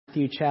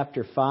Matthew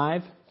chapter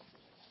 5.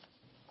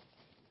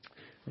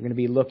 We're going to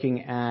be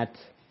looking at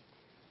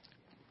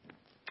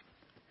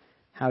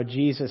how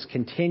Jesus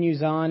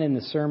continues on in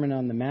the Sermon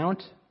on the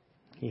Mount.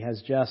 He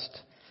has just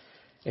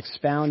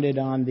expounded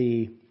on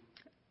the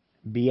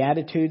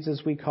Beatitudes,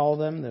 as we call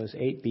them, those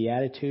 8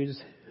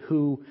 Beatitudes,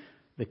 who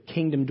the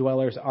kingdom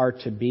dwellers are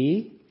to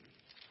be.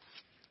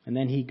 And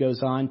then he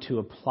goes on to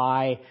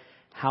apply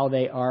how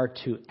they are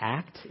to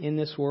act in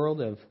this world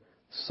of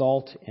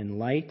salt and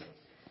light.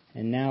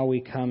 And now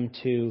we come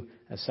to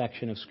a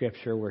section of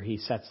Scripture where he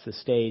sets the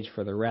stage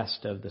for the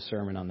rest of the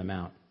Sermon on the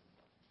Mount.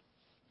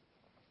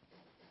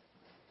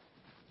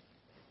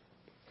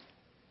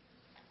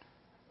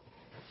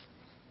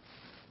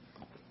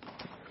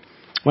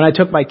 When I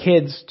took my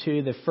kids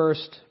to the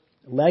first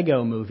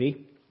Lego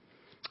movie,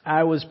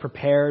 I was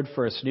prepared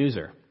for a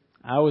snoozer.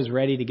 I was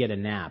ready to get a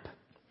nap.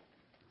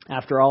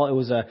 After all,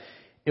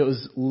 it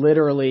was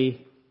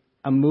literally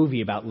a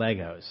movie about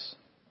Legos.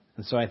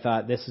 And so I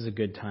thought, this is a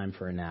good time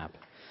for a nap.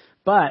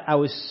 But I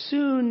was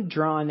soon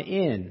drawn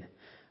in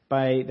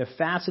by the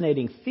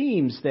fascinating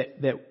themes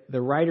that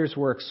the writers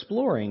were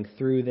exploring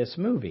through this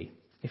movie.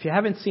 If you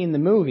haven't seen the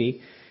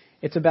movie,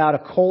 it's about a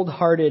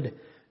cold-hearted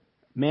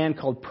man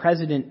called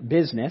President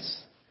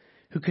Business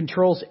who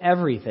controls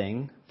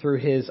everything through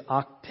his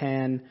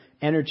Octane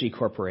Energy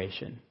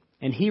Corporation.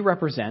 And he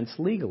represents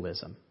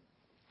legalism.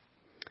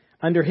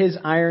 Under his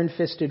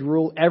iron-fisted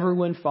rule,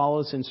 everyone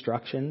follows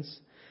instructions.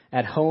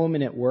 At home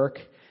and at work,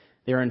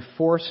 they're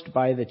enforced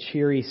by the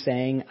cheery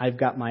saying, "I've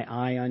got my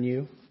eye on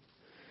you."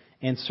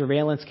 And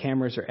surveillance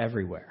cameras are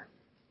everywhere.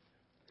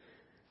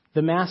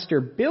 The master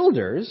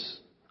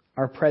builders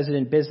are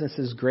President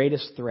Business's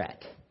greatest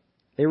threat.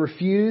 They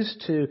refuse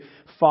to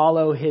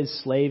follow his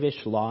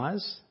slavish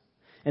laws.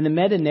 And the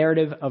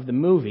meta-narrative of the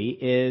movie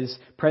is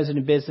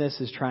President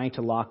Business is trying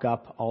to lock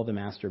up all the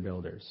master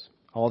builders,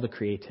 all the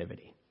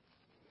creativity.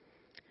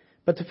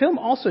 But the film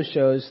also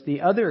shows the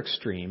other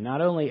extreme,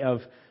 not only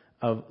of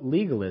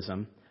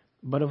legalism,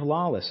 but of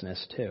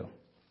lawlessness too.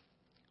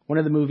 One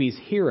of the movie's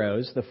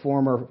heroes, the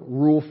former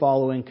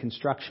rule-following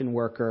construction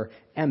worker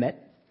Emmett,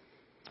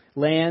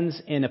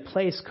 lands in a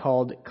place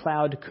called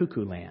Cloud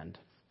Cuckoo Land.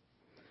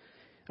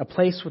 A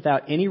place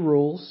without any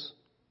rules,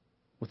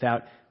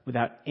 without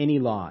any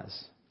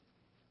laws.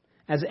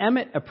 As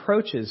Emmett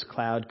approaches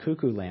Cloud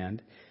Cuckoo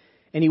Land,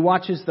 and he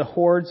watches the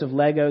hordes of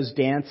Legos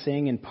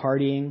dancing and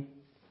partying,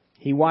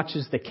 he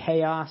watches the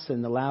chaos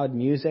and the loud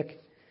music,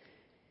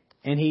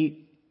 and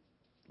he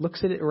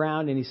looks at it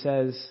around and he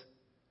says,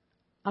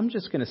 I'm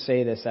just going to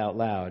say this out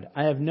loud.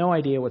 I have no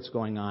idea what's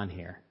going on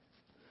here.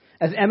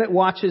 As Emmett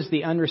watches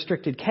the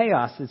unrestricted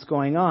chaos that's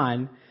going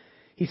on,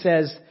 he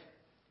says,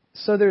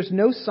 so there's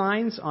no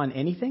signs on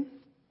anything?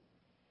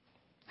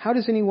 How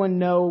does anyone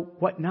know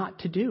what not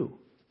to do?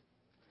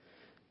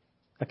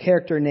 A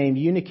character named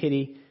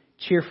Unikitty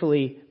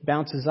cheerfully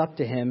bounces up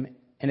to him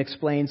and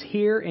explains,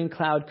 here in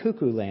Cloud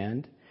Cuckoo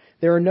Land,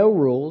 there are no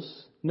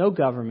rules, no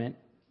government,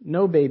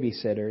 no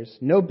babysitters,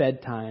 no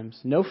bedtimes,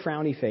 no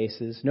frowny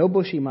faces, no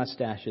bushy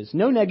mustaches,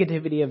 no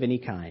negativity of any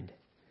kind.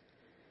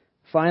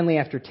 Finally,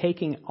 after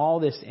taking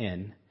all this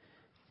in,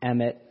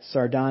 Emmett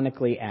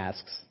sardonically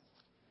asks,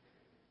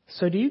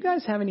 so do you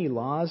guys have any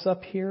laws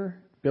up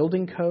here?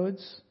 Building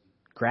codes?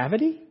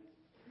 Gravity?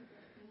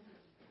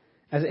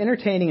 As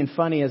entertaining and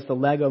funny as the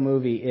Lego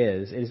movie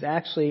is, it is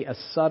actually a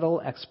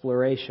subtle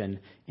exploration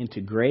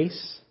into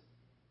grace,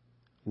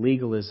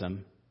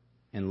 legalism,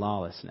 and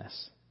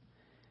lawlessness.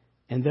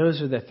 And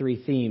those are the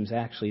 3 themes,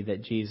 actually,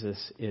 that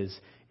Jesus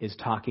is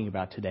talking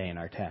about today in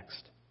our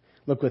text.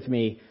 Look with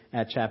me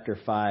at chapter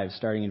 5,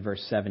 starting in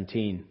verse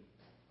 17.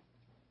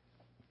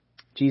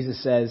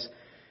 Jesus says,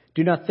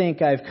 do not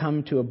think I have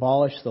come to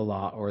abolish the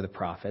law or the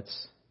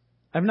prophets.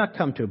 I have not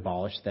come to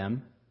abolish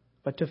them,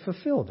 but to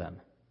fulfill them.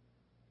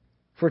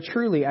 For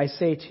truly I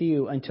say to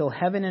you, until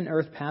heaven and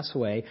earth pass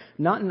away,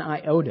 not an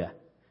iota,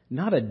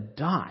 not a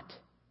dot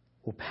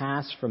will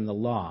pass from the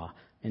law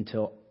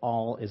until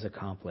all is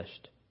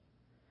accomplished.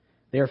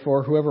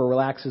 Therefore, whoever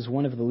relaxes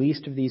one of the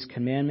least of these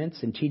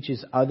commandments and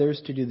teaches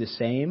others to do the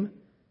same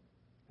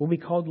will be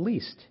called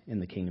least in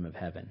the kingdom of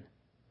heaven.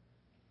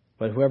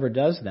 But whoever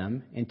does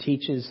them and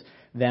teaches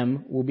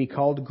them will be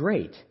called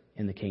great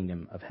in the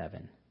kingdom of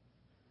heaven.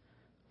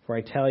 For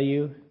I tell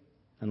you,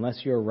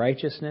 unless your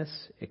righteousness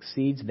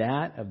exceeds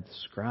that of the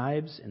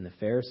scribes and the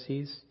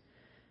Pharisees,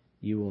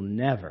 you will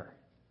never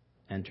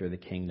enter the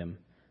kingdom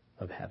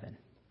of heaven.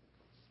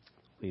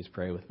 Please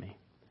pray with me.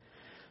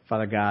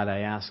 Father God, I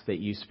ask that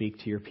you speak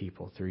to your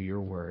people through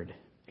your word,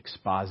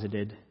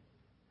 exposited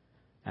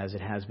as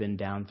it has been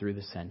down through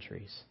the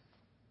centuries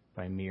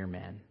by mere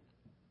men.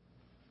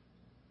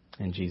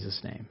 In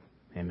Jesus' name,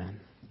 amen.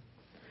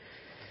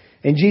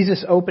 In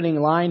Jesus' opening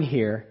line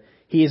here,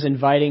 he is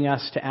inviting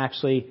us to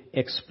actually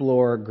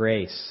explore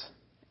grace.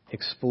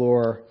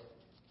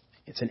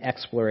 It's an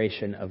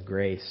exploration of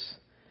grace.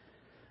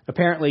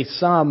 Apparently,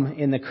 some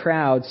in the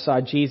crowd saw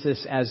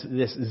Jesus as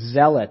this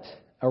zealot,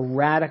 a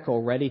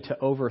radical ready to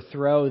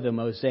overthrow the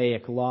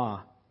Mosaic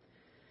law.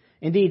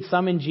 Indeed,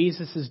 some in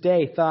Jesus'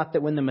 day thought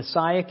that when the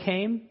Messiah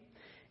came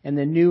and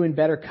the new and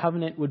better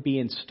covenant would be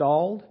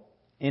installed,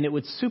 and it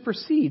would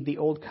supersede the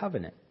old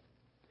covenant.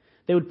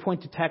 They would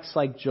point to texts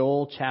like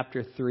Joel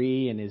chapter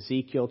 3 and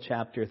Ezekiel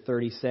chapter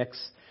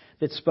 36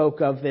 that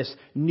spoke of this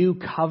new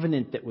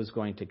covenant that was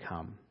going to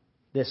come,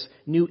 this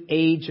new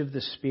age of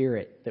the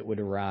Spirit that would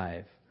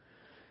arrive,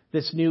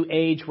 this new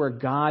age where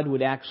God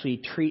would actually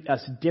treat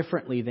us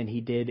differently than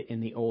He did in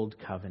the old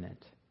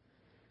covenant,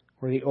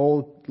 where the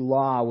old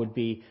law would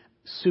be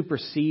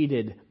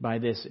superseded by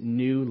this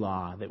new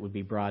law that would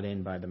be brought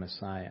in by the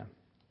Messiah.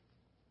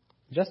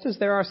 Just as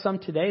there are some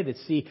today that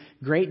see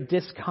great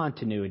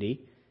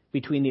discontinuity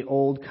between the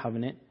Old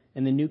Covenant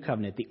and the New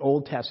Covenant, the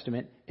Old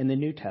Testament and the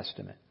New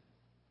Testament.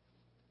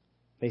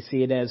 They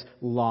see it as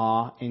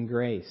law and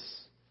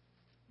grace,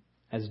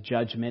 as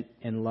judgment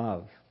and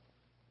love.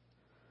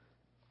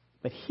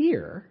 But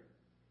here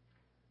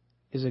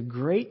is a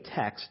great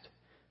text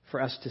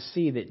for us to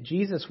see that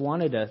Jesus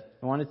wanted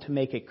to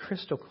make it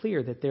crystal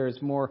clear that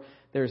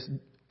there's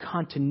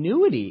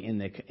continuity in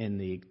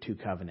the two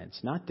covenants,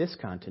 not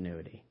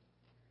discontinuity.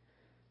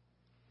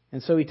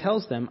 And so he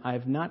tells them, I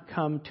have not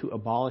come to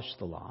abolish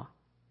the law,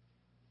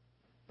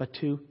 but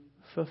to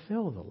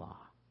fulfill the law.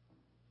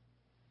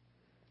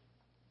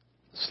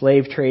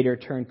 Slave trader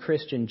turned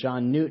Christian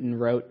John Newton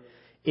wrote,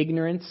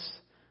 ignorance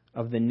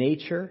of the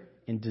nature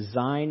and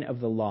design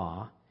of the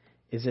law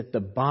is at the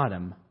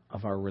bottom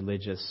of our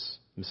religious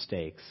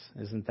mistakes.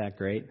 Isn't that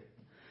great?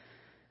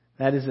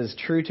 That is as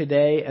true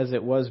today as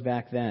it was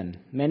back then.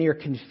 Many are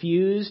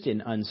confused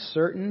and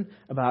uncertain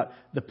about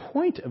the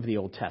point of the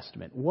Old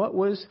Testament. What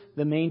was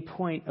the main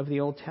point of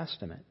the Old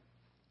Testament?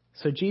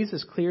 So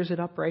Jesus clears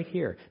it up right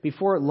here.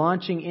 Before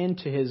launching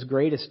into his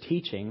greatest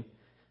teaching,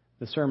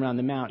 the Sermon on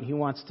the Mount, he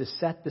wants to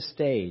set the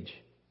stage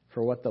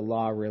for what the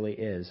law really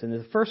is. And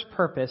the first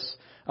purpose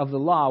of the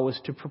law was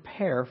to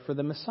prepare for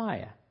the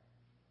Messiah.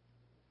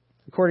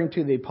 According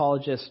to the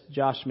apologist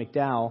Josh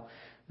McDowell,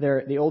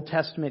 the Old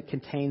Testament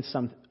contains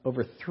some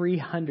over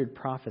 300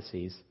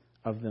 prophecies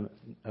of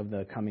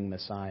the coming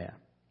Messiah.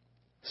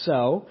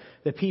 So,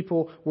 the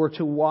people were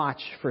to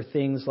watch for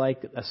things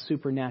like a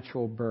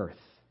supernatural birth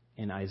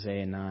in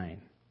Isaiah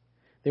 9.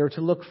 They were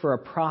to look for a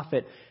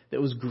prophet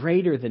that was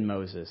greater than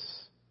Moses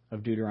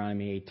of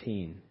Deuteronomy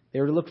 18. They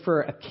were to look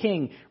for a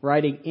king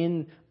riding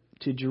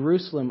into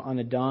Jerusalem on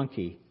a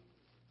donkey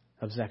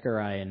of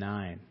Zechariah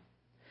 9.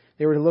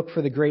 They were to look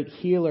for the great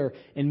healer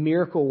and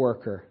miracle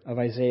worker of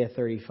Isaiah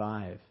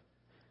 35.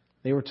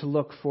 They were to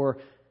look for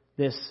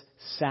this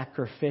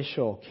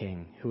sacrificial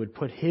king who would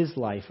put his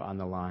life on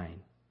the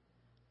line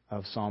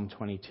of Psalm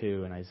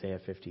 22 and Isaiah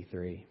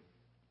 53.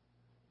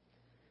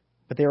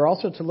 But they were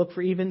also to look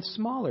for even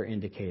smaller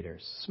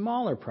indicators,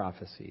 smaller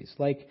prophecies,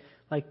 like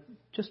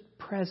just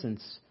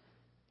presents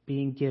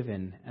being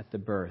given at the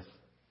birth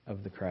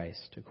of the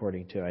Christ,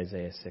 according to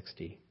Isaiah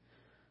 60,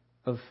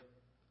 of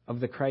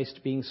the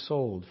Christ being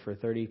sold for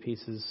 30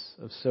 pieces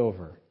of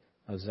silver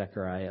of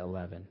Zechariah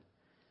 11,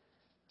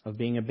 of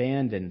being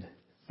abandoned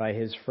by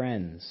his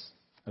friends,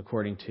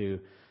 according to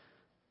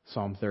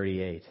Psalm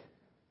 38,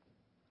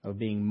 of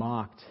being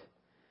mocked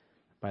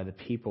by the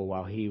people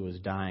while he was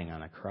dying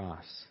on a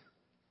cross,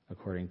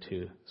 according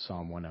to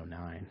Psalm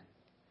 109.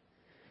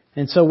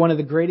 And so one of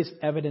the greatest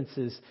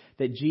evidences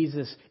that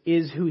Jesus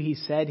is who he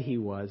said he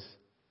was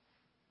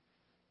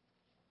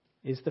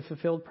is the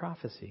fulfilled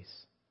prophecies.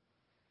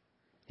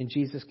 And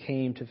Jesus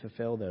came to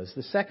fulfill those.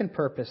 The second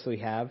purpose we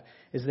have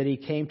is that he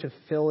came to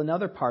fulfill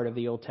another part of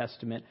the Old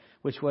Testament,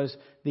 which was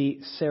the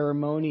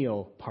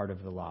ceremonial part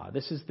of the law.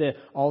 This is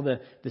all the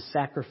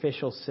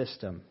sacrificial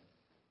system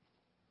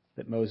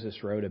that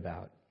Moses wrote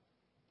about.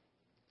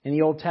 In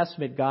the Old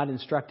Testament, God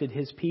instructed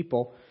his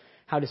people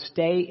how to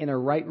stay in a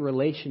right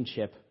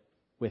relationship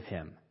with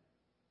him.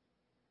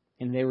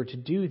 And they were to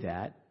do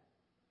that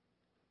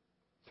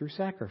through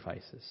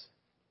sacrifices.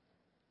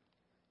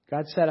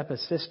 God set up a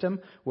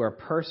system where a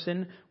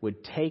person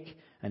would take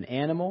an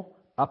animal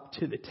up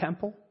to the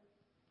temple,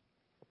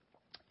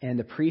 and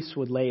the priest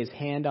would lay his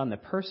hand on the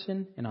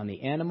person and on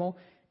the animal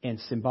and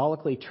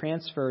symbolically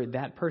transfer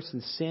that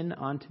person's sin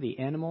onto the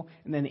animal,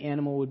 and then the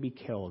animal would be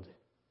killed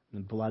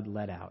and the blood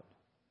let out.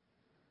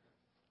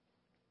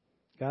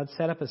 God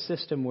set up a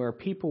system where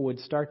people would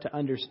start to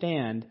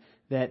understand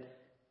that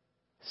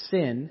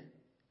sin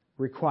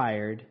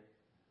required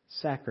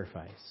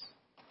sacrifice.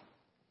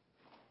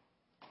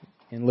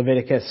 In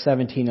Leviticus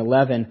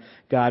 17:11,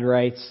 God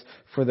writes,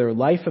 "For the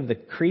life of the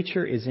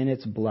creature is in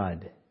its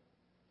blood,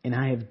 and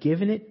I have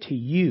given it to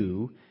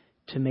you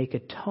to make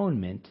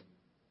atonement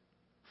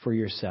for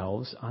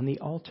yourselves on the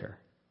altar."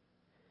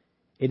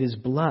 It is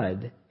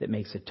blood that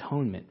makes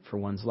atonement for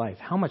one's life.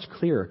 How much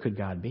clearer could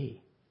God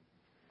be?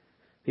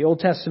 The Old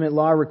Testament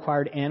law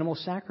required animal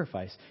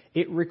sacrifice.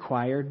 It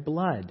required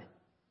blood.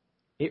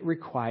 It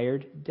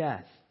required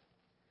death.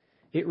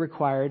 It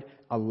required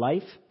a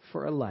life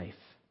for a life.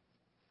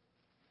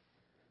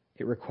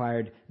 It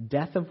required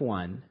death of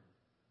one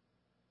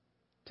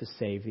to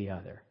save the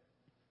other.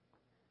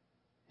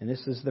 And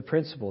this is the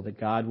principle that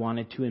God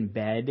wanted to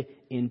embed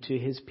into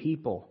his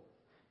people.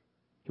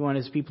 He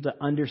wanted his people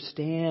to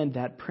understand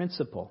that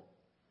principle.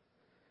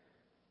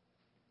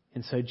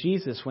 And so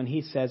Jesus, when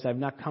he says, I've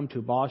not come to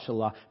abolish the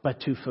law,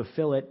 but to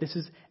fulfill it, this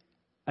is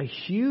a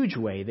huge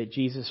way that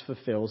Jesus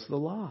fulfills the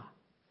law.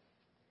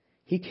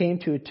 He came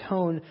to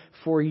atone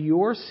for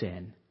your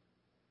sin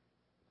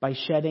by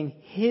shedding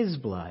his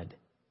blood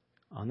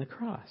on the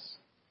cross.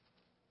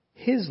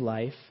 His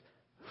life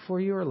for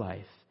your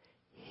life.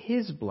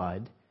 His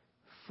blood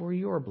for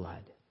your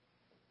blood.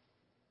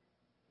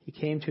 He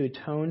came to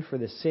atone for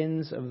the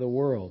sins of the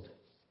world.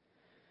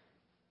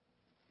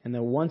 And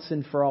the once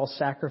and for all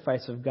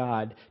sacrifice of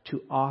God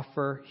to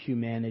offer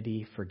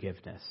humanity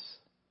forgiveness.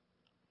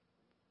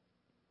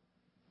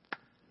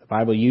 The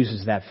Bible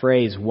uses that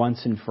phrase,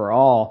 once and for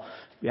all,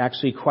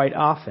 actually quite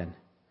often.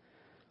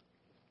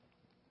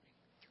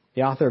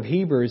 The author of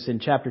Hebrews in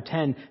chapter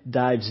 10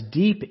 dives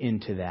deep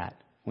into that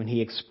when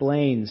he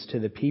explains to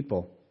the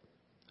people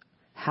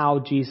how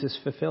Jesus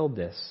fulfilled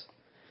this.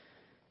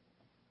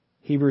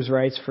 Hebrews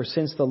writes, for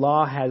since the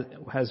law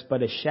has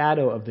but a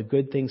shadow of the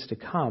good things to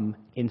come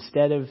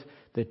instead of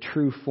the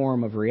true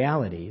form of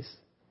realities,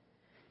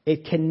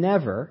 it can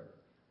never,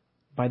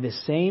 by the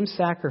same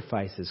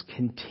sacrifices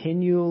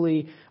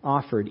continually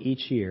offered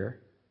each year,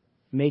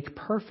 make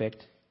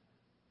perfect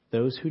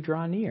those who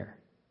draw near.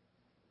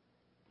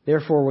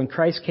 Therefore, when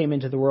Christ came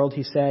into the world,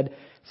 he said,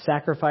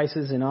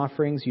 sacrifices and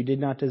offerings you did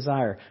not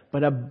desire,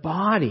 but a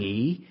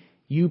body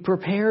you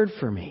prepared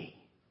for me.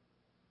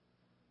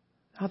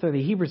 The author of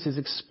the Hebrews is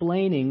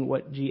explaining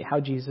how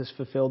Jesus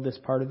fulfilled this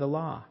part of the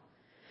law.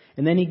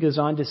 And then he goes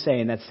on to say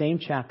in that same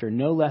chapter,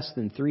 no less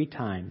than 3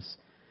 times,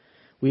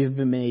 we have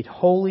been made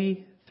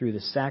holy through the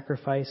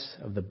sacrifice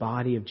of the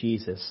body of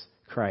Jesus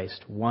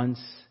Christ once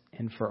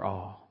and for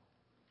all.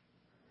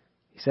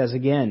 He says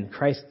again,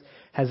 Christ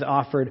has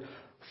offered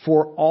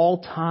for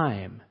all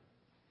time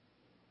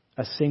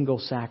a single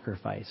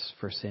sacrifice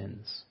for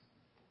sins.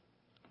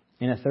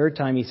 And a third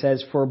time he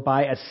says, for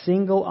by a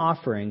single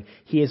offering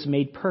he has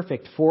made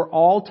perfect for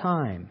all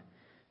time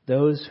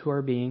those who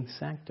are being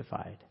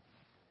sanctified.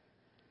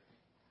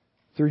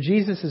 Through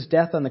Jesus'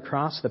 death on the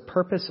cross, the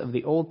purpose of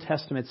the Old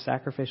Testament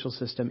sacrificial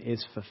system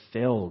is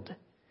fulfilled.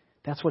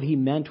 That's what he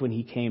meant when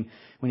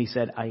he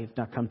said, I have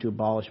not come to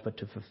abolish but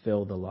to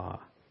fulfill the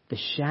law. The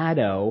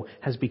shadow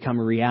has become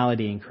a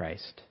reality in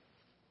Christ.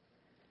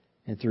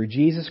 And through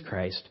Jesus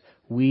Christ,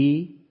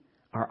 we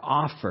are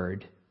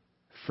offered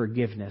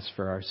forgiveness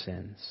for our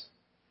sins.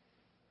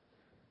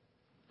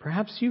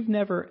 Perhaps you've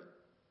never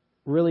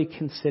really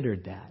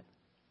considered that.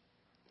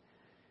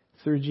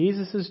 Through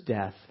Jesus'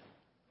 death,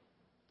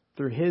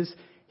 through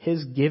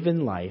his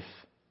given life,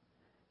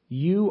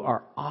 you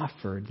are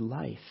offered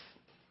life.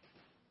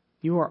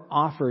 You are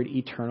offered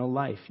eternal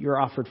life. You are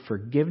offered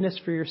forgiveness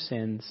for your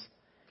sins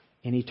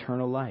and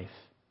eternal life.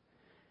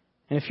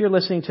 And if you're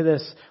listening to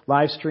this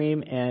live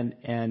stream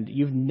and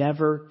you've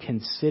never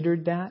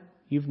considered that,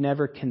 you've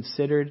never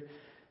considered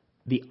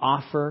the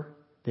offer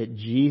that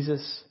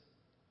Jesus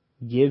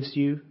gives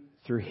you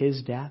through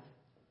his death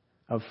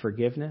of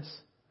forgiveness,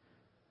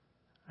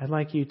 I'd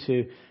like you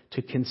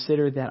to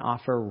consider that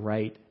offer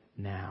right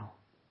now.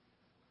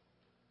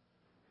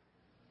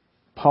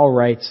 Paul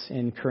writes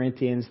in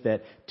Corinthians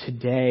that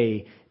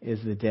today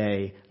is the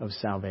day of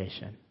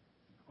salvation.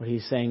 What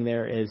he's saying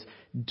there is,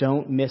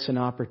 don't miss an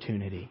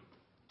opportunity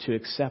to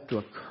accept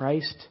what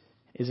Christ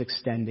is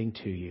extending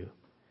to you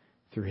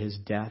through his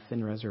death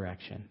and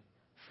resurrection,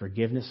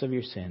 forgiveness of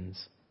your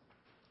sins,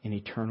 and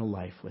eternal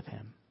life with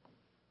him.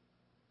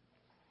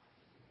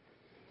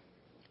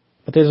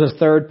 But there's a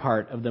third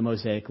part of the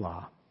Mosaic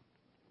Law,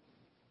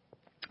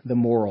 the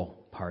moral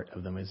part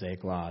of the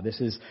Mosaic Law.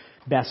 This is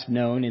best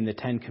known in the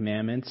 10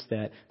 Commandments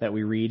that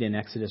we read in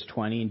Exodus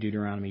 20 and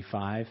Deuteronomy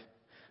 5.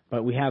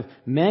 But we have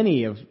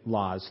many of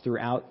laws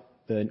throughout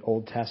the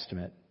Old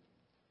Testament.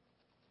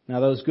 Now,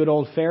 those good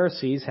old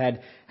Pharisees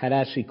had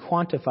actually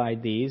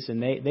quantified these,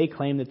 and they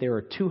claimed that there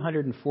were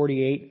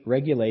 248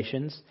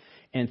 regulations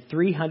and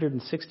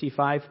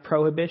 365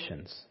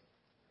 prohibitions.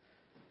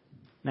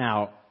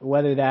 Now,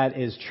 whether that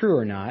is true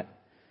or not,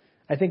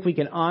 I think we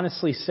can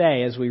honestly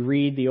say, as we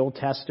read the Old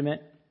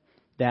Testament,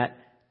 that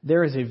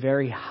there is a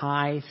very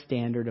high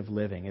standard of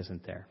living,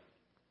 isn't there?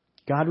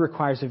 God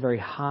requires a very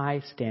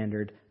high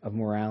standard of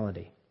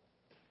morality.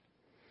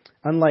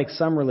 Unlike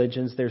some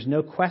religions, there's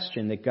no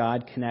question that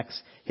God connects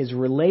his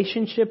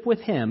relationship with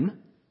him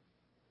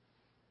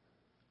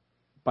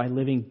by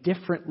living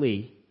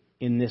differently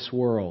in this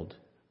world.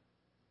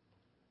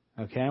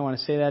 Okay, I want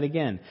to say that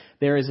again.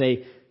 There is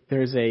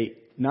a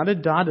not a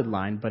dotted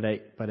line, but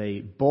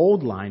a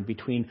bold line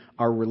between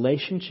our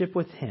relationship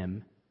with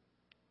him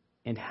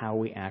and how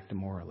we act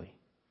morally.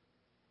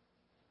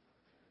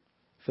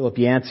 Philip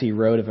Yancey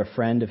wrote of a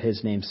friend of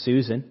his named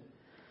Susan.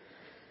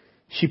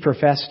 She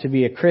professed to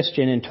be a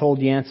Christian and told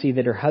Yancey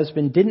that her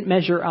husband didn't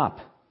measure up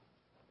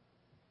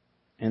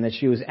and that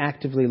she was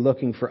actively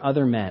looking for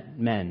other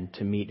men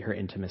to meet her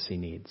intimacy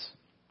needs.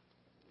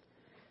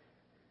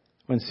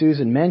 When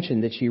Susan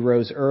mentioned that she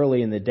rose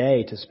early in the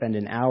day to spend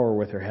an hour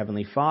with her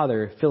Heavenly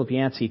Father, Philip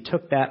Yancey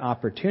took that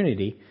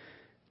opportunity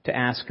to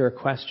ask her a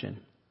question.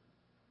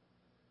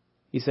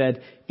 He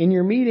said, "In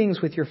your meetings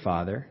with your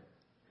Father,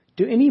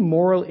 Do any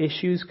moral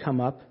issues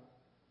come up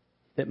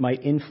that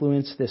might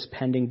influence this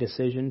pending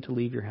decision to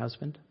leave your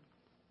husband?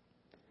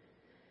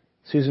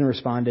 Susan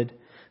responded,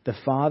 the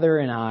Father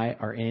and I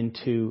are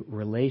into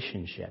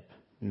relationship,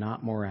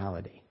 not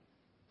morality.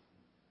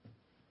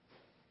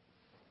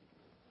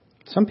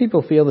 Some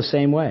people feel the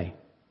same way.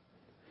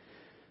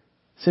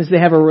 Since they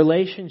have a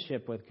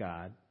relationship with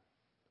God,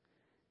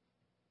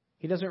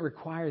 He doesn't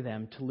require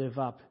them to live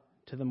up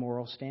to the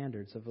moral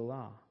standards of the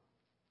law.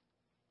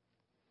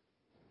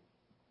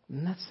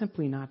 And that's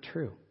simply not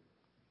true.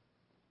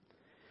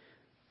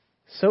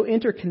 So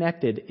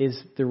interconnected is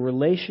the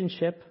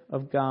relationship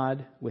of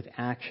God with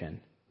action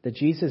that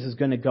Jesus is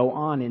going to go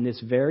on in this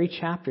very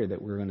chapter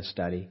that we're going to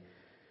study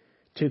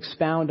to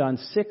expound on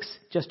 6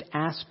 just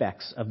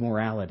aspects of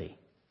morality: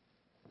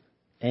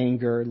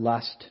 anger,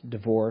 lust,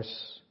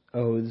 divorce,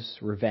 oaths,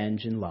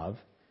 revenge, and love.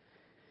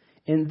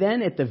 And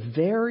then at the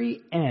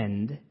very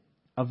end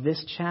of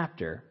this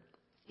chapter,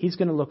 He's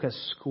going to look us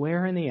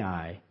square in the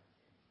eye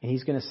and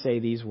He's going to say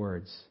these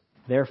words: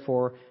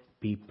 therefore,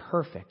 be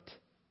perfect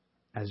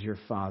as your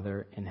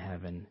Father in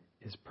heaven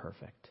is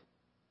perfect.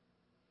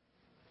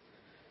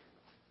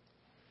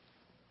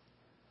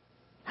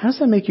 How does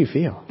that make you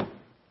feel?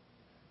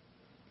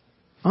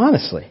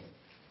 Honestly.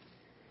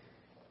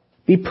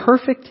 Be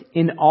perfect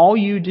in all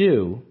you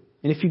do.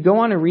 And if you go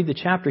on and read the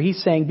chapter,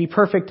 He's saying be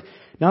perfect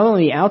not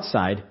only on the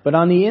outside, but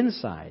on the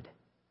inside.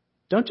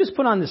 Don't just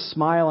put on this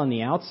smile on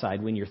the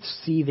outside when you're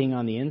seething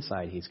on the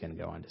inside, He's going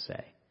to go on to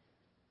say.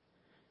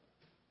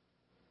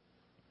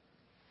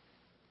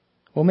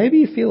 Well, maybe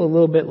you feel a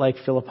little bit like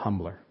Philip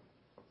Humbler.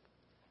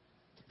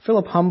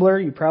 Philip Humbler,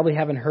 you probably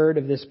haven't heard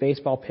of this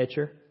baseball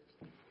pitcher,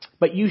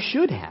 but you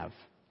should have.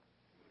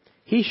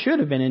 He should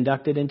have been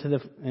inducted into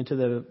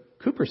the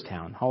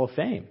Cooperstown Hall of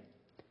Fame.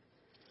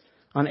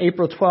 On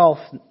April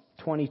 12th,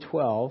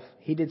 2012,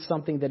 he did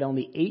something that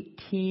only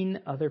 18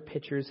 other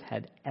pitchers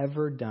had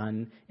ever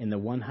done in the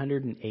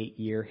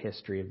 108-year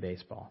history of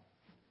baseball.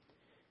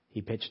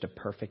 He pitched a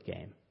perfect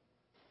game.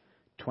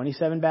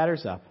 27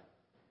 batters up,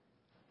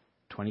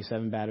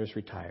 27 batters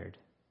retired.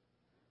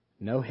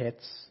 No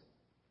hits,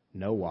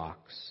 no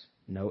walks,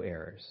 no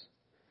errors.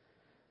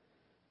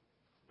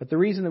 But the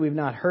reason that we've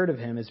not heard of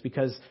him is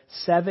because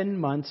 7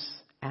 months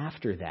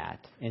after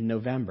that, in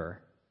November,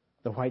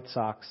 the White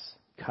Sox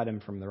cut him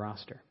from the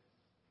roster.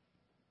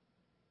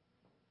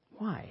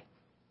 Why?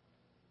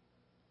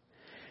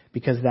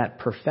 Because that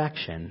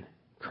perfection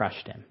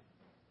crushed him.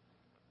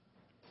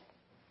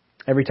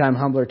 Every time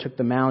Humbler took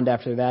the mound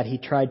after that, he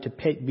tried to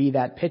be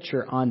that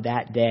pitcher on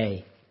that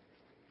day.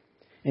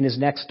 In his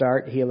next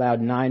start, he allowed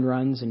 9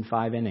 runs in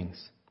 5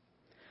 innings.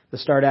 The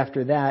start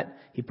after that,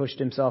 he pushed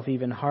himself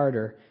even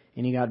harder,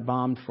 and he got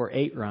bombed for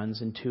 8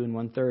 runs in 2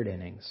 1/3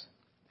 innings.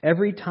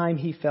 Every time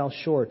he fell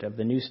short of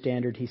the new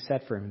standard he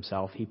set for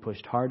himself, he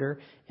pushed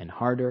harder and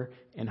harder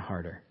and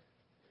harder.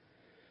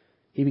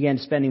 He began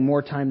spending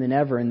more time than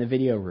ever in the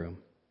video room.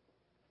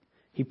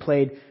 He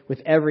played with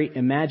every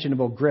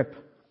imaginable grip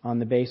on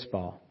the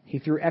baseball. He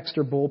threw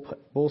extra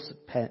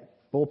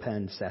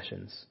bullpen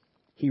sessions.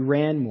 He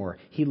ran more.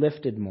 He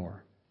lifted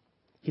more.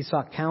 He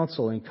sought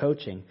counsel and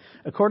coaching.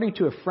 According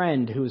to a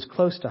friend who was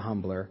close to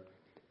Humbler,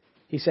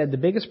 he said the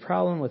biggest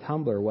problem with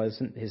Humbler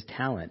wasn't his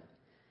talent.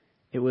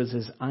 It was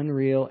his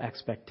unreal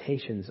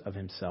expectations of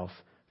himself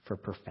for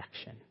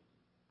perfection.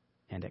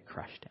 And it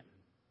crushed him.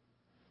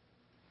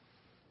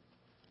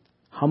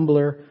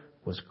 Humbler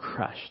was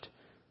crushed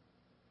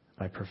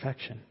by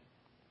perfection,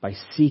 by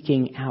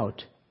seeking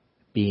out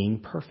being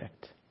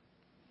perfect.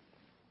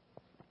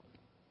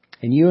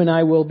 And you and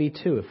I will be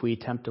too if we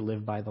attempt to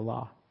live by the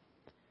law.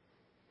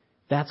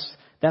 That's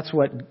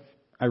what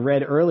I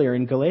read earlier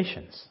in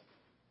Galatians.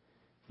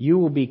 You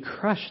will be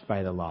crushed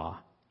by the law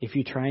if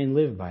you try and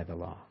live by the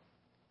law.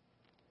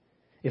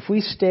 If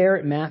we stare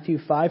at Matthew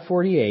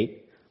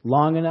 5:48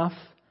 long enough,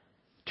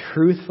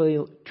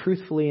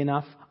 truthfully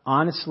enough,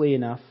 honestly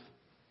enough,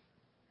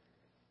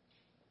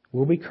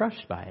 we'll be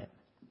crushed by it,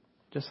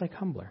 just like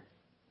Humbler.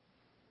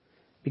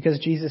 Because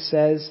Jesus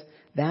says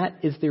that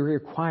is the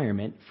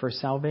requirement for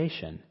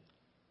salvation.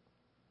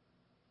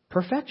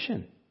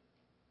 Perfection.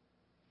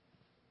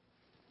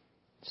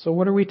 So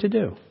what are we to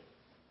do?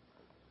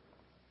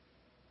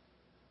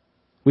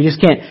 We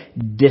just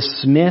can't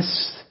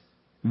dismiss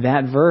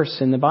that verse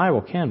in the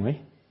Bible, can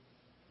we?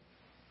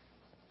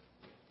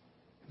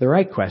 The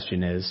right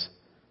question is,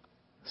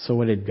 so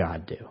what did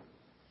God do?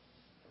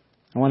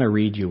 I want to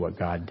read you what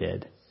God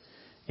did.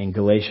 In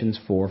Galatians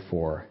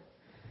 4:4,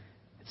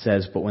 it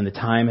says, "But when the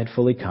time had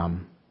fully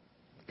come,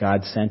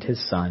 God sent His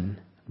Son,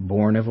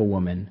 born of a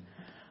woman,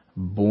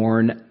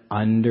 born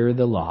under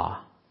the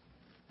law,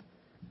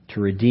 to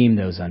redeem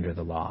those under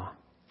the law,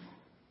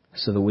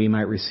 so that we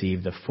might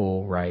receive the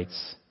full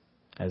rights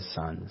as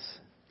sons."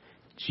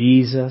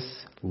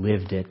 Jesus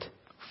lived it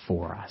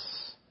for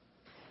us.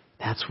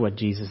 That's what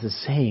Jesus is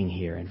saying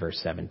here in verse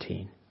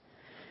 17.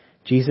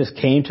 Jesus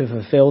came to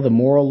fulfill the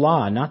moral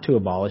law, not to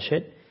abolish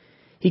it.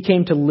 He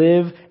came to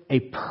live a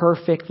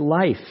perfect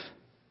life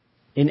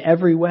in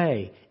every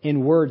way,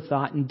 in word,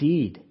 thought, and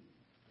deed.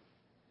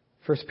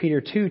 1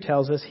 Peter 2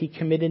 tells us he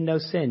committed no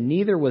sin.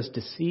 Neither was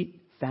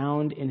deceit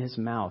found in his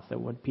mouth. That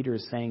what Peter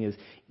is saying is,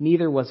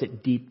 neither was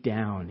it deep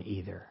down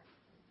either.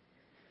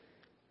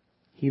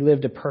 He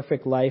lived a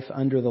perfect life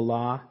under the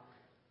law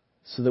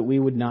so that we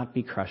would not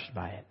be crushed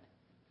by it.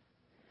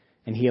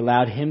 And he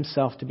allowed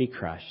himself to be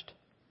crushed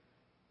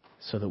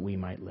so that we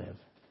might live.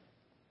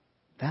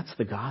 That's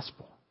the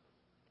gospel.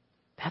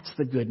 That's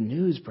the good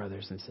news,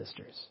 brothers and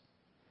sisters.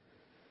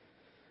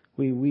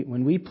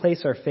 When we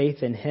place our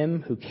faith in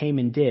him who came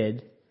and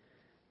did,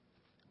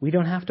 we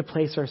don't have to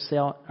place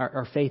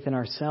our faith in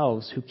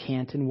ourselves who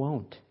can't and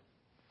won't.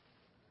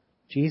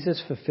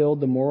 Jesus fulfilled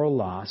the moral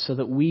law so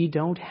that we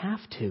don't have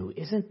to.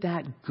 Isn't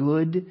that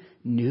good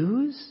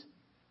news?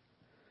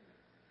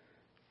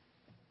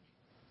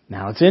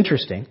 Now it's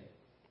interesting.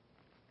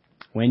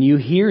 When you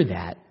hear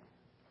that,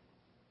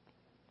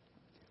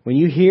 when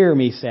you hear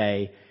me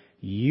say,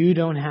 you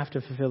don't have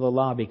to fulfill the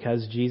law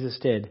because Jesus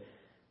did,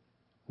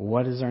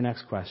 what is our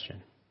next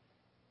question?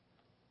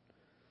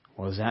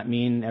 Well, does that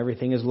mean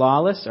everything is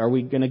lawless? Are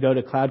we going to go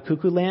to cloud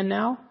cuckoo land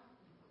now?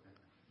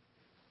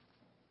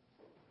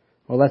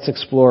 Well, let's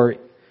explore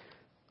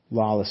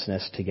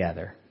lawlessness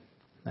together.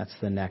 That's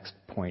the next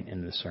point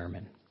in the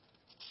sermon.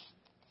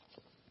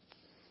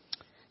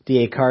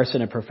 D.A.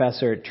 Carson, a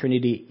professor at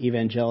Trinity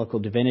Evangelical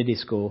Divinity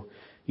School,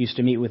 used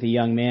to meet with a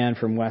young man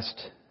from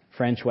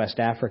French West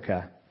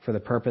Africa for the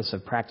purpose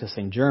of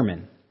practicing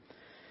German.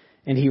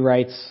 And he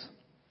writes,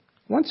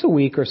 once a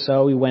week or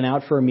so, we went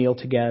out for a meal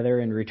together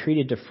and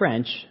retreated to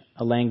French,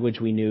 a language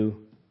we knew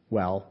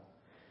well.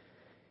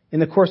 In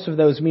the course of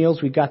those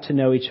meals, we got to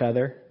know each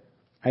other.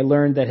 I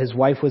learned that his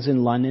wife was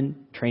in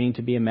London, training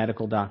to be a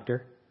medical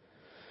doctor.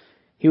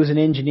 He was an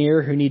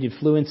engineer who needed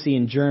fluency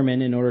in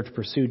German in order to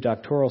pursue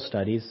doctoral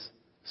studies,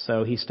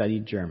 so he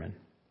studied German.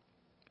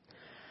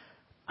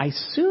 I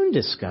soon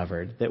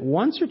discovered that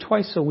once or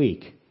twice a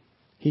week,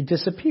 he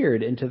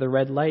disappeared into the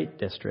red light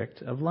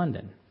district of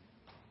London.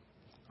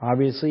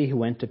 Obviously, he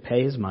went to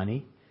pay his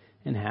money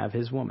and have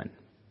his woman.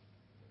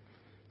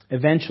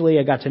 Eventually,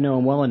 I got to know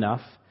him well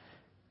enough,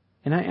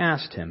 and I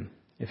asked him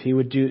if he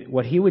would do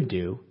what he would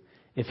do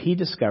if he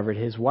discovered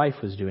his wife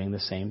was doing the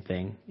same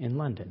thing in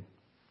London.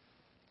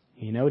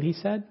 You know what he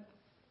said?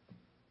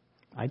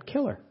 I'd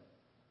kill her.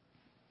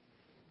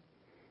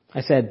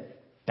 I said,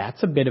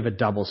 that's a bit of a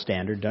double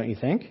standard, don't you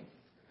think?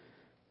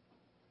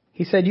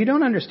 He said, you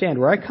don't understand.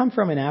 Where I come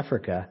from in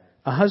Africa,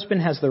 a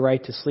husband has the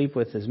right to sleep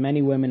with as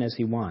many women as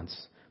he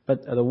wants.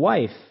 But the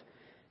wife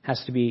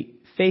has to be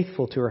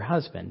faithful to her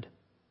husband,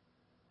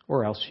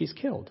 or else she's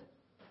killed.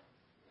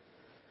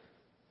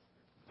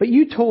 But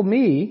you told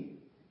me,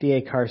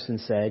 D.A. Carson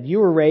said, you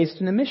were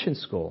raised in a mission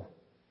school.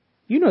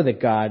 You know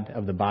that God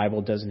of the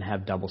Bible doesn't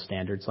have double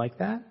standards like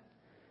that.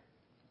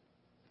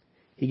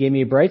 He gave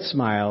me a bright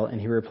smile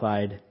and he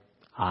replied,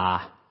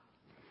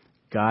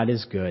 God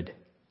is good.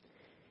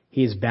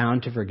 He is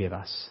bound to forgive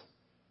us.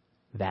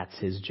 That's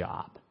his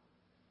job.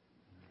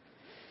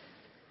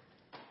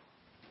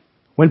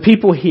 When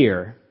people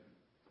hear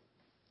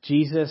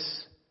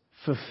Jesus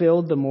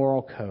fulfilled the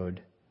moral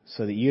code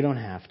so that you don't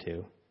have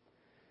to,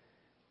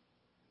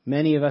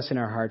 many of us in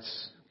our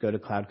hearts go to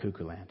cloud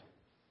cuckoo land.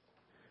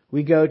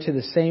 We go to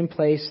the same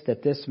place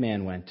that this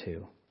man went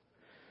to.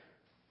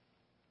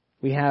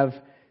 We have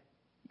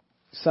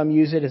some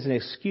use it as an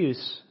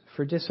excuse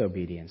for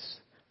disobedience,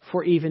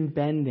 for even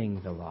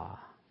bending the law.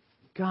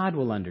 God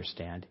will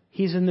understand.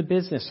 He's in the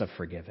business of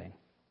forgiving.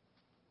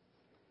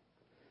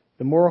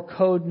 The moral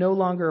code no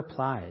longer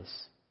applies.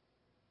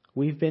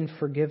 We've been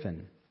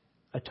forgiven,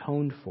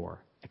 atoned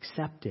for,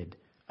 accepted,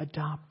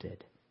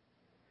 adopted.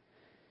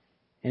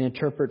 And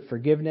interpret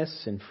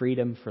forgiveness and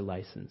freedom for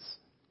license.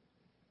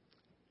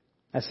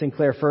 As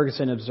Sinclair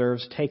Ferguson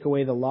observes, take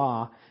away the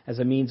law as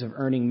a means of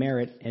earning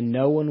merit, and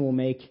no one will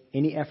make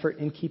any effort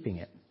in keeping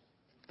it.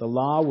 The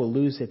law will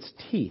lose its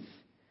teeth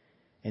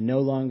and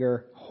no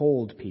longer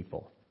hold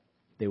people.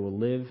 They will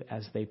live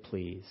as they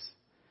please.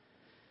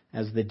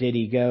 As the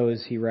ditty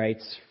goes, he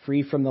writes,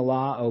 free from the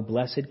law, O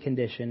blessed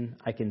condition,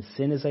 I can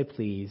sin as I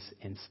please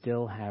and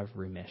still have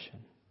remission.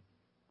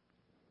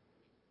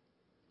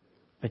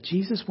 But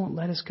Jesus won't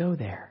let us go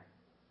there.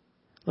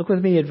 Look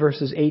with me at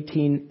verses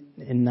 18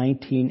 and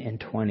 19 and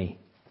 20.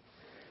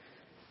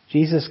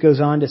 Jesus goes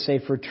on to say,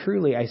 for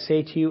truly I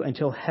say to you,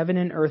 until heaven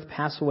and earth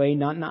pass away,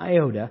 not an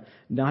iota,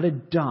 not a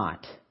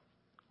dot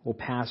will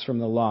pass from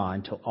the law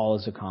until all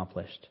is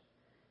accomplished.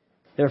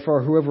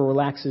 Therefore, whoever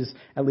relaxes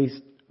at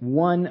least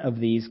one of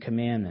these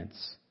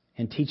commandments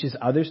and teaches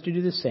others to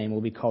do the same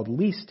will be called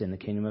least in the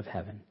kingdom of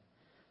heaven.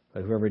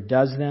 But whoever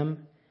does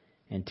them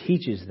and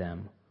teaches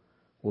them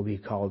will be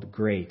called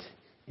great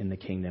in the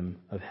kingdom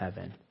of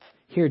heaven.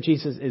 Here,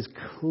 Jesus is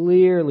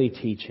clearly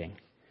teaching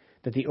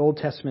that the Old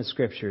Testament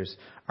scriptures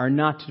are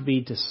not to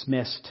be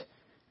dismissed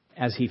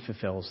as he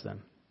fulfills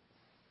them.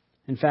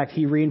 In fact,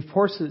 he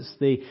reinforces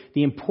the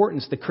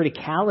importance, the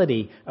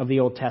criticality of the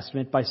Old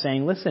Testament by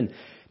saying, listen,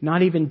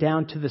 not even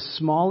down to the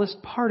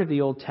smallest part of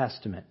the Old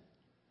Testament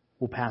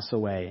will pass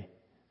away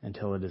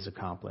until it is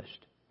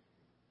accomplished.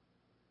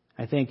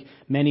 I think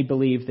many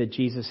believe that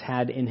Jesus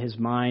had in his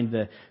mind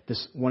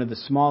one of the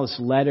smallest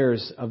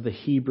letters of the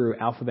Hebrew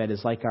alphabet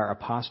is like our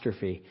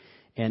apostrophe,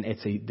 and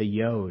it's the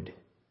yod.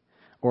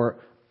 Or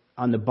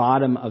on the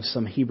bottom of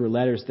some Hebrew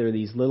letters, there are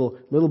these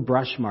little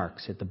brush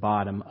marks at the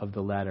bottom of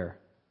the letter,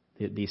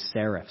 these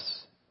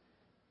serifs.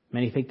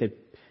 Many think that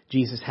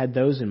Jesus had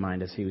those in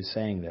mind as he was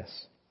saying this.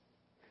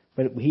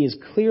 But he is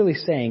clearly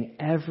saying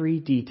every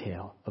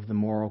detail of the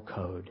moral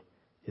code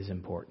is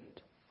important.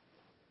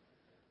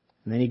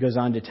 And then he goes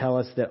on to tell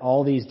us that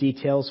all these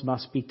details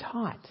must be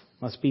taught,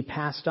 must be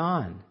passed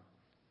on.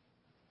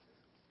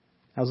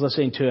 I was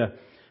listening to a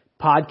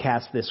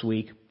podcast this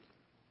week,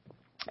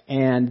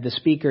 and the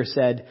speaker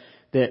said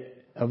that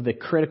of the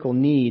critical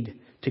need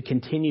to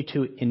continue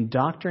to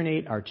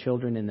indoctrinate our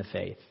children in the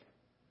faith.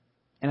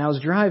 And I was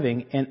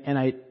driving, and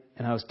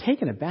I was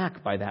taken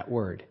aback by that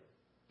word.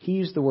 He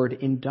used the word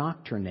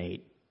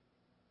indoctrinate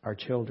our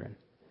children.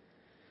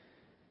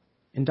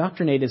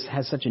 Indoctrinate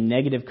has such a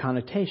negative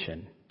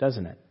connotation,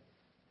 doesn't it?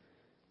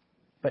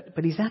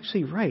 But he's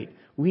actually right.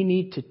 We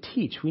need to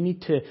teach. We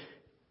need to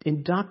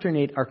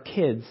indoctrinate our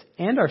kids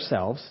and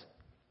ourselves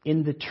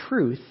in the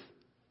truth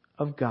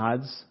of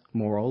God's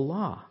moral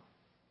law.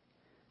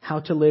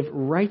 How to live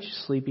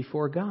righteously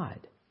before God.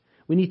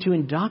 We need to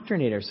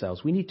indoctrinate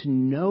ourselves. We need to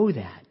know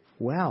that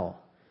well.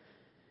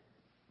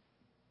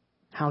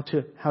 How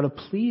to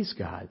please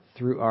God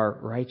through our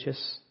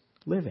righteous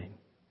living.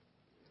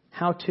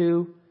 How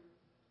to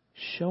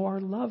show our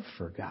love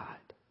for God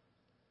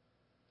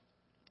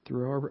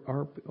through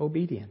our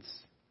obedience.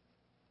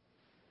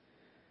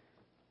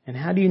 And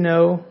how do you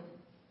know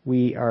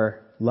we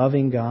are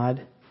loving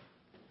God?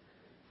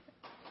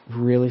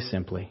 Really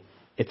simply.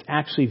 It's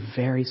actually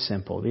very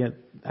simple.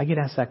 I get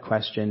asked that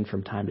question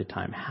from time to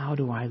time. How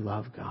do I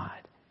love God?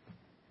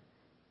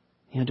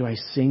 Do I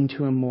sing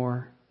to Him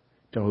more?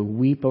 Do I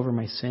weep over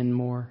my sin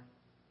more?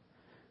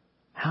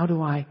 How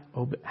do I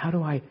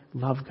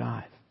love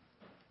God?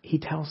 He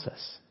tells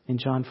us in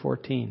John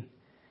 14,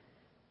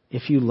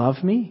 if you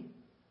love me,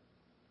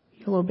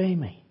 you'll obey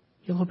me.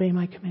 You'll obey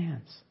my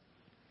commands.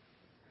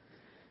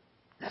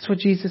 That's what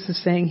Jesus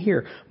is saying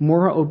here.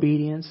 Moral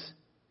obedience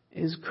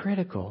is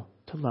critical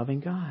to loving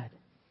God.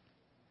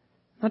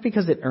 Not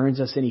because it earns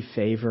us any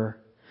favor,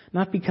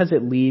 not because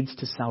it leads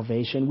to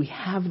salvation. We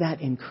have that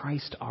in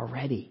Christ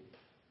already.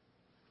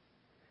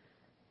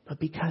 But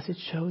because it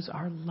shows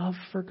our love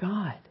for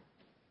God.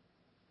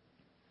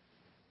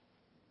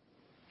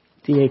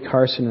 D.A.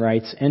 Carson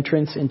writes,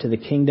 entrance into the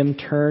kingdom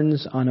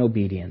turns on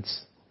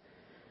obedience.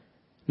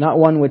 Not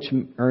one which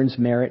earns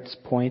merits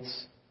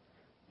points,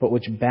 but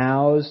which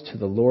bows to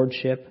the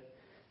lordship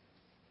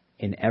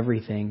in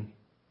everything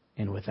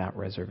and without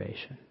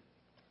reservation.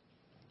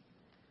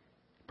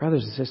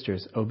 Brothers and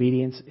sisters,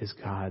 obedience is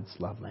God's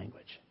love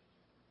language.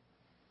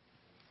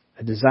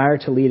 A desire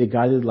to lead a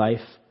godly life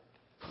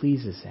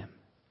pleases Him.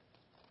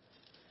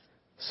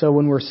 So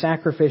when we're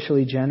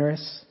sacrificially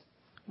generous,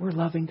 we're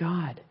loving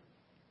God.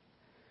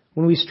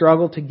 When we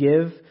struggle to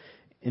give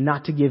and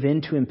not to give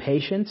in to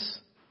impatience,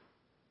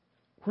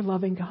 we're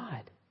loving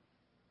God.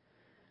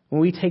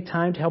 When we take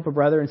time to help a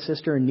brother and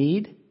sister in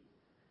need,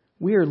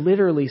 we are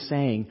literally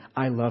saying,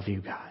 I love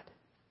you, God.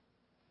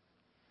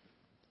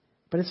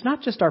 But it's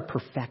not just our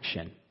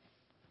perfection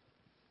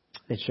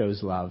that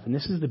shows love. And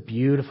this is the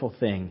beautiful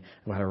thing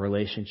about our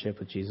relationship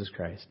with Jesus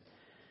Christ.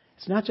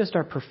 It's not just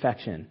our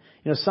perfection.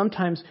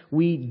 Sometimes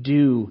we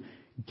do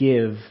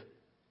give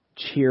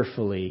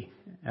cheerfully,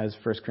 as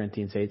 2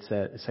 Corinthians 8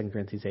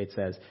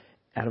 says,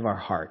 out of our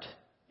heart.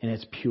 And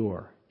it's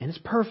pure. And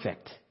it's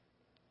perfect.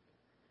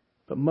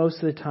 But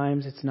most of the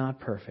times it's not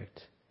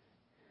perfect.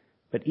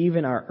 But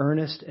even our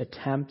earnest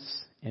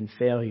attempts and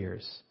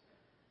failures,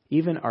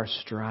 even our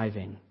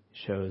striving,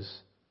 shows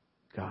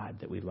God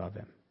that we love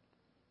Him.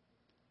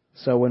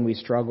 So when we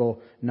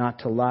struggle not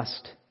to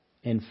lust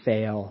and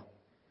fail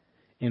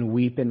and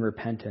weep in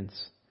repentance,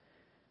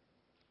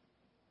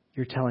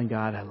 you're telling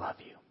God, I love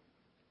you.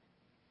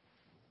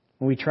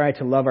 When we try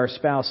to love our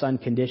spouse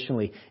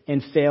unconditionally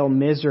and fail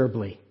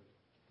miserably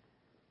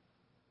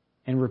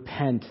and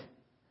repent,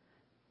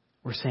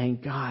 we're saying,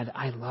 God,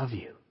 I love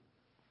you.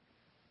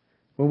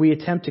 When we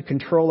attempt to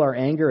control our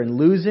anger and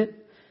lose it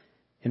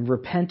and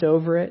repent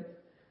over it,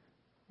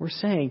 we're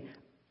saying,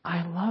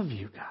 I love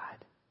you, God.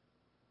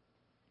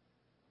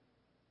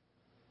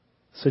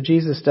 So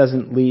Jesus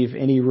doesn't leave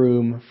any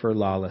room for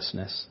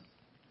lawlessness.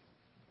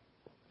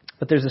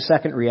 But there's a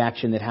second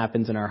reaction that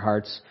happens in our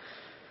hearts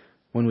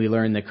when we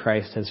learn that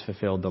Christ has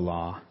fulfilled the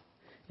law,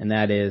 and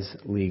that is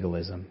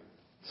legalism.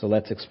 So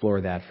let's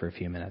explore that for a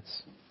few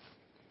minutes.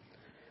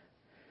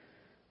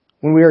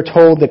 When we are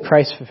told that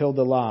Christ fulfilled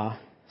the law,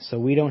 so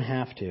we don't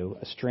have to,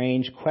 a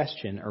strange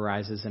question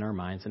arises in our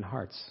minds and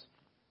hearts.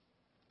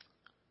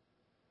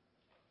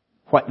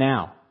 What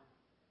now?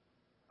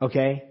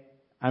 Okay,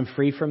 I'm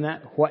free from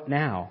that. What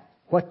now?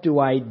 What do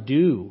I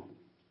do?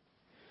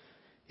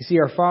 You see,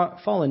 our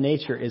fallen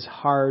nature is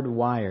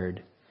hardwired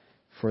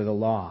for the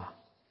law.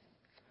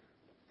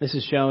 This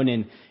is shown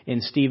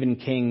in Stephen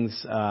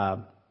King's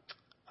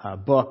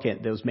book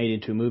that was made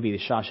into a movie, The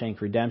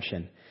Shawshank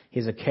Redemption. He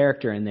has a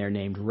character in there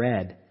named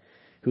Red,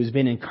 who's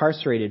been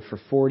incarcerated for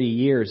 40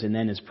 years and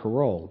then is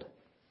paroled.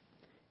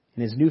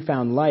 In his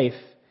newfound life,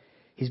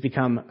 he's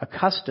become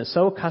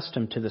so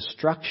accustomed to the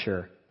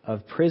structure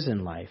of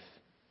prison life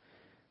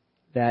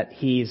that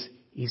he's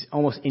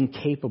almost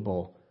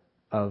incapable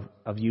of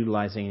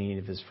utilizing any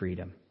of his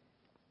freedom.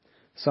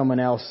 Someone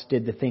else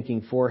did the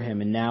thinking for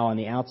him, and now on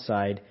the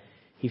outside,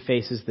 he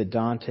faces the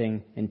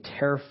daunting and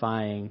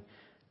terrifying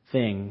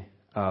thing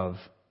of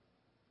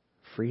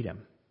freedom.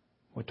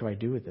 What do I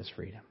do with this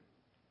freedom?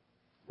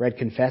 Red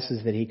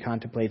confesses that he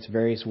contemplates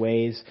various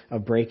ways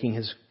of breaking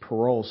his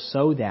parole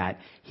so that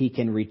he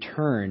can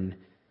return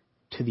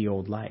to the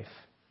old life.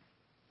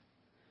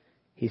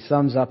 He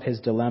sums up his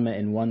dilemma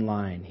in one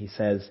line. He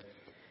says,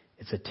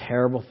 "It's a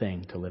terrible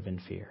thing to live in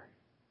fear."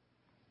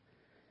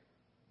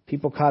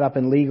 People caught up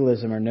in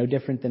legalism are no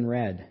different than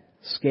Red,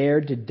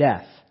 scared to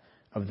death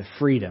of the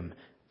freedom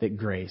that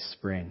grace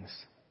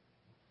brings.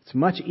 It's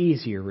much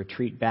easier to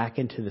retreat back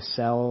into the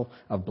cell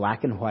of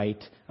black and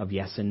white, of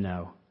yes and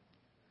no.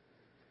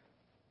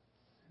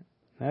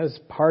 That is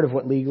part of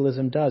what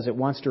legalism does. It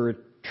wants to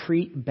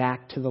retreat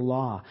back to the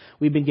law.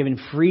 We've been given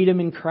freedom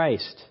in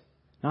Christ,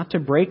 not to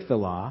break the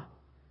law,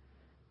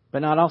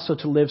 but not also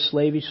to live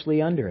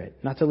slavishly under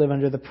it, not to live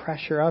under the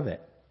pressure of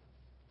it.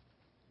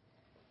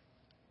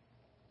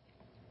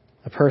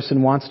 A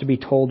person wants to be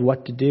told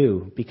what to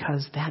do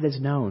because that is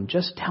known.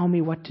 Just tell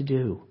me what to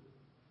do.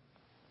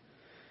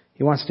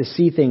 He wants to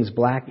see things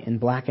black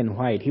and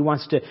white. He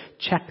wants to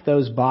check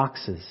those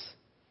boxes.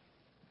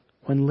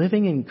 When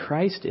living in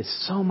Christ is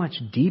so much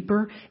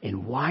deeper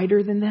and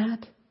wider than that.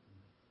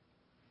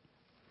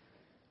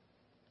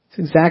 It's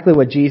exactly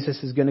what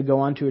Jesus is going to go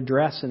on to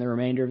address in the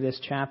remainder of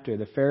this chapter.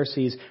 The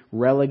Pharisees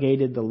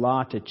relegated the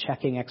law to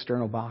checking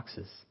external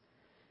boxes.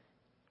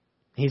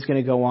 He's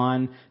going to go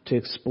on to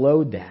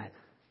explode that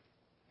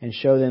and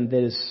show them that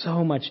it is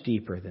so much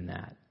deeper than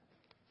that.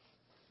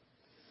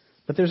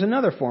 But there's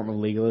another form of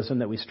legalism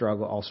that we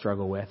all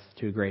struggle with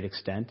to a great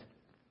extent,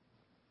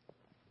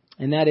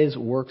 and that is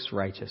works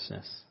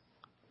righteousness.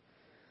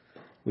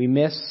 We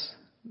miss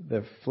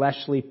the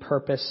fleshly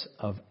purpose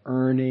of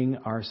earning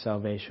our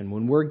salvation.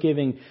 When we're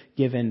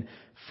given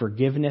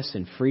forgiveness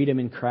and freedom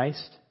in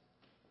Christ,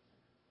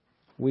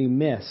 we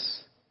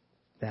miss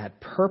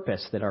that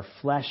purpose that our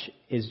flesh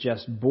is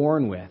just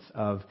born with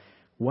of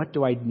what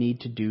do I need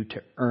to do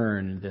to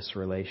earn this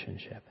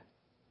relationship?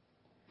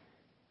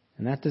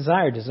 And that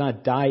desire does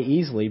not die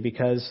easily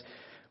because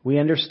we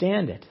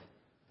understand it.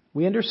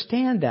 We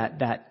understand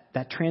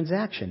that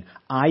transaction.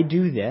 I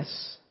do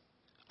this,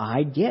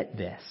 I get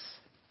this.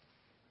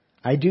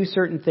 I do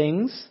certain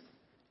things,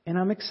 and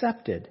I'm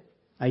accepted.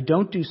 I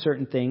don't do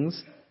certain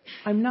things,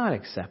 I'm not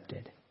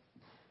accepted.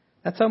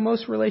 That's how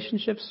most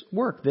relationships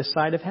work this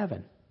side of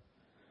heaven.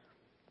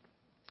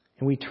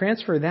 And we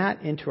transfer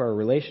that into our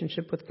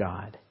relationship with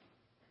God.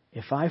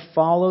 If I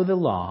follow the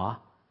law,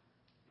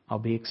 I'll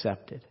be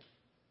accepted.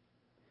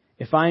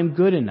 If I'm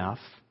good enough,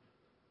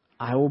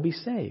 I will be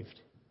saved.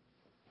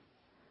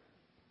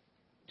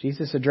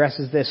 Jesus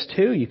addresses this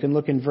too. You can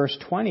look in verse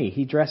 20.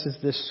 He addresses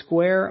this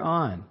square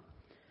on.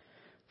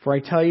 For I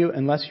tell you,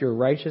 unless your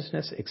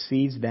righteousness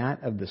exceeds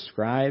that of the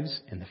scribes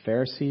and the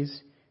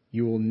Pharisees,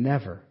 you will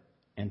never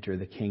enter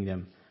the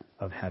kingdom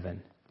of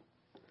heaven.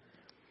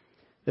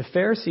 The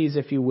Pharisees,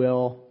 if you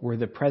will, were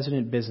the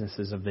president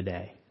businesses of the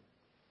day.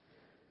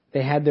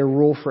 They had their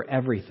rule for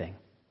everything.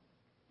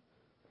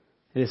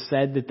 It is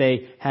said that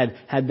they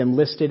had them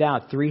listed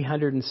out,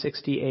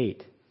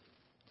 368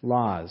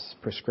 laws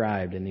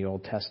prescribed in the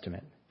Old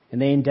Testament.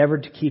 And they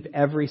endeavored to keep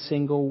every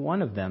single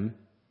one of them,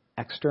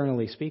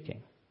 externally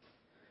speaking.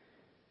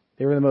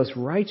 They were the most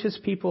righteous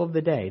people of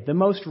the day. The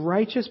most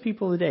righteous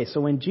people of the day.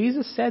 So when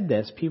Jesus said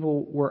this,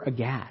 people were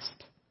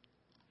aghast.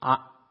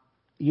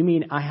 You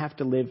mean I have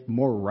to live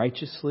more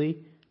righteously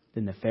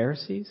than the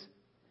Pharisees?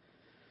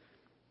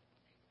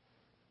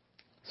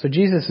 So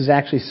Jesus is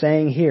actually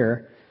saying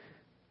here,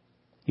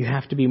 you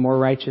have to be more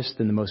righteous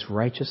than the most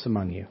righteous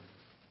among you.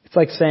 It's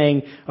like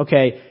saying,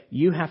 okay,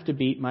 you have to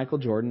beat Michael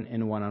Jordan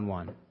in a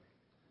one-on-one.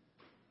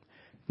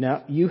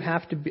 Now, you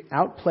have to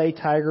outplay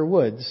Tiger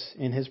Woods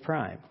in his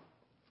prime.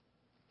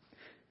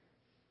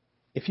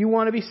 If you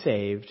want to be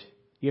saved,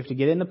 you have to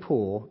get in the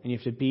pool and you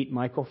have to beat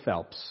Michael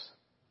Phelps.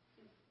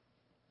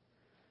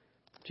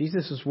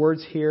 Jesus'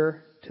 words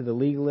here to the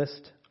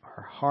legalist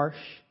are harsh,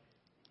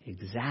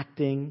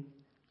 exacting,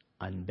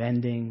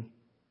 unbending,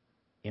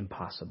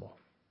 impossible.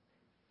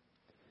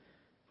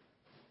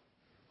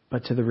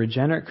 But to the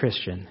regenerate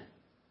Christian,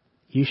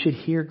 you should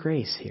hear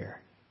grace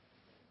here.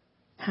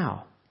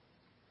 How?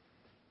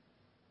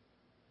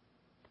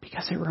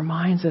 Because it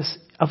reminds us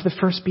of the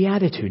first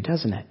beatitude,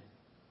 doesn't it?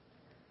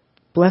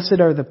 Blessed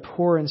are the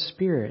poor in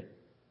spirit,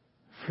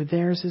 for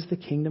theirs is the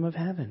kingdom of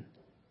heaven.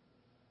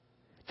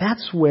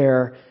 That's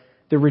where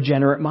the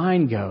regenerate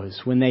mind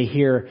goes when they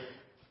hear,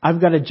 I've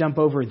got to jump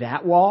over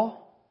that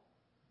wall.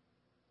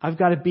 I've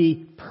got to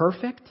be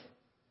perfect.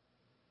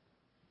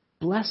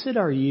 Blessed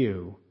are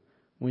you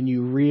when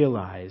you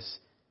realize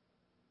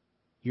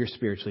you're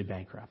spiritually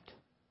bankrupt.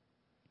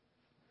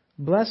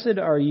 Blessed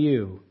are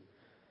you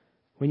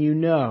when you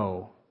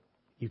know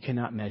you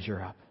cannot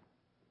measure up.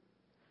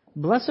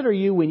 Blessed are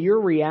you when your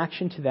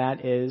reaction to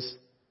that is,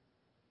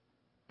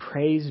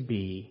 praise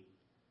be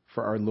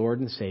for our Lord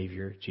and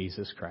Savior,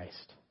 Jesus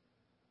Christ.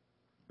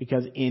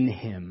 Because in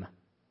Him,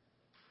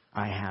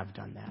 I have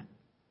done that.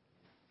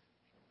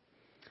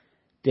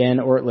 Dan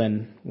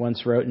Ortlund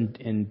once wrote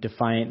in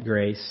Defiant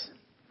Grace,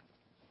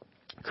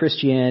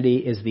 Christianity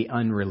is the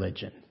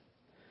unreligion.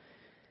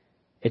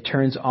 It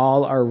turns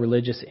all our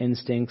religious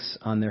instincts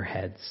on their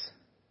heads.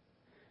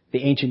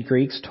 The ancient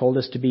Greeks told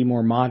us to be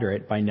more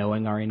moderate by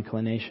knowing our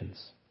inclinations.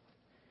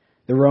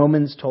 The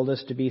Romans told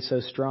us to be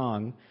so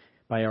strong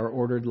by our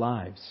ordered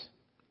lives.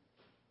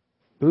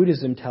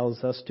 Buddhism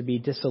tells us to be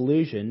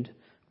disillusioned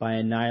by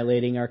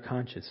annihilating our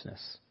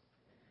consciousness.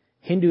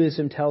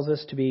 Hinduism tells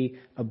us to be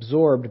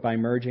absorbed by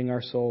merging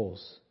our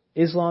souls.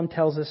 Islam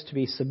tells us to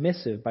be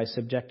submissive by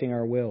subjecting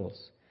our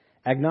wills.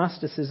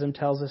 Agnosticism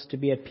tells us to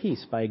be at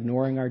peace by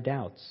ignoring our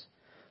doubts.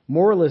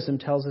 Moralism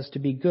tells us to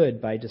be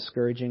good by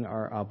discharging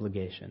our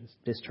obligations.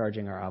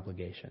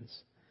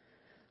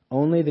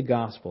 Only the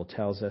gospel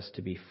tells us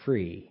to be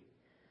free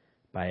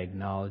by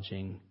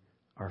acknowledging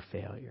our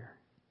failure.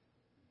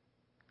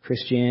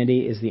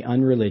 Christianity is the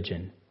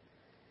unreligion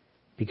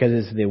because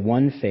it's the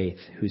one faith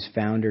whose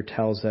founder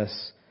tells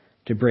us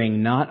to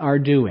bring not our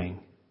doing,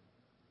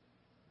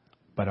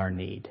 but our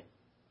need.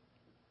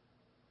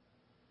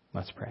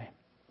 Let's pray.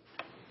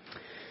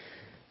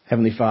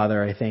 Heavenly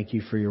Father, I thank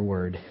you for your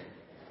word.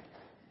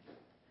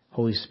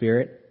 Holy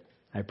Spirit,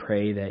 I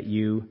pray that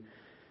you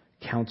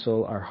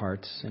counsel our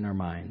hearts and our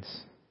minds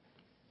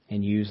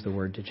and use the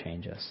word to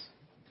change us.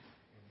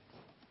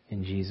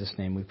 In Jesus'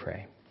 name we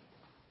pray.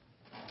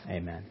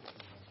 Amen.